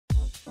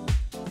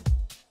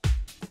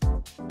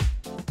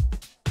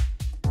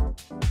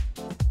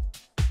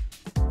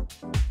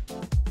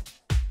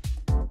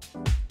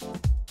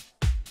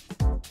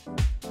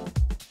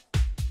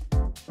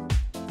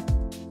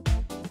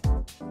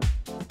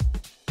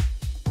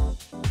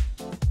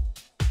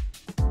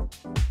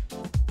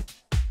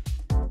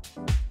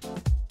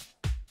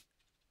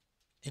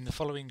In the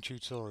following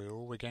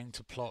tutorial, we're going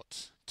to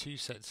plot two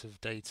sets of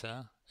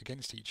data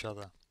against each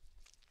other,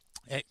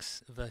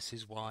 x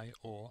versus y,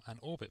 or an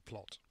orbit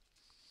plot.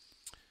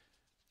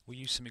 We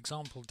use some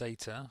example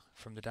data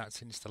from the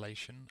DATS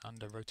installation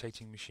under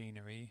rotating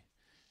machinery.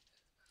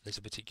 There's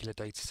a particular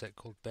dataset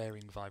called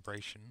bearing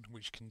vibration,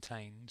 which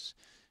contains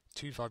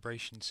two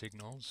vibration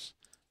signals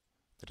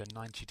that are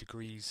 90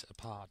 degrees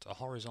apart, a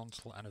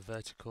horizontal and a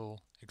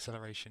vertical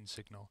acceleration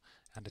signal,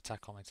 and a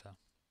tachometer.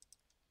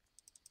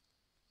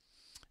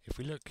 If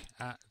we look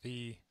at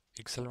the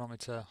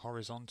accelerometer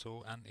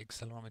horizontal and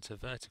accelerometer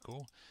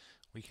vertical,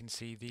 we can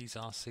see these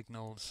are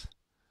signals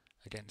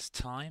against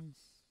time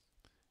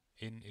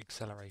in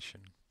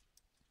acceleration.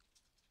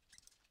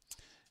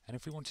 And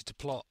if we wanted to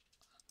plot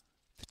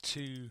the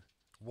two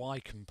y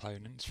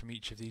components from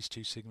each of these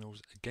two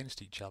signals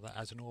against each other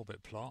as an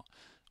orbit plot,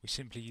 we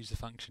simply use the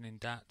function in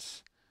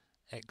DATS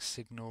x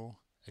signal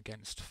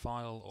against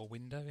file or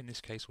window. In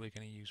this case we're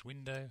going to use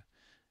window.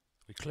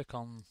 We click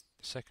on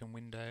the second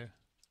window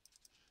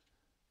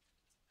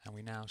and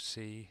we now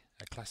see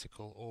a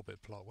classical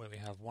orbit plot where we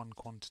have one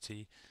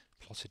quantity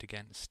plotted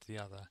against the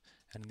other,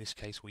 and in this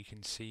case we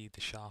can see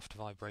the shaft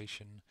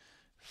vibration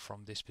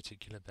from this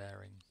particular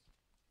bearing.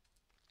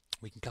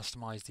 We can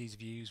customize these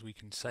views, we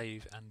can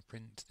save and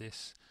print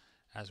this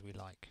as we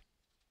like.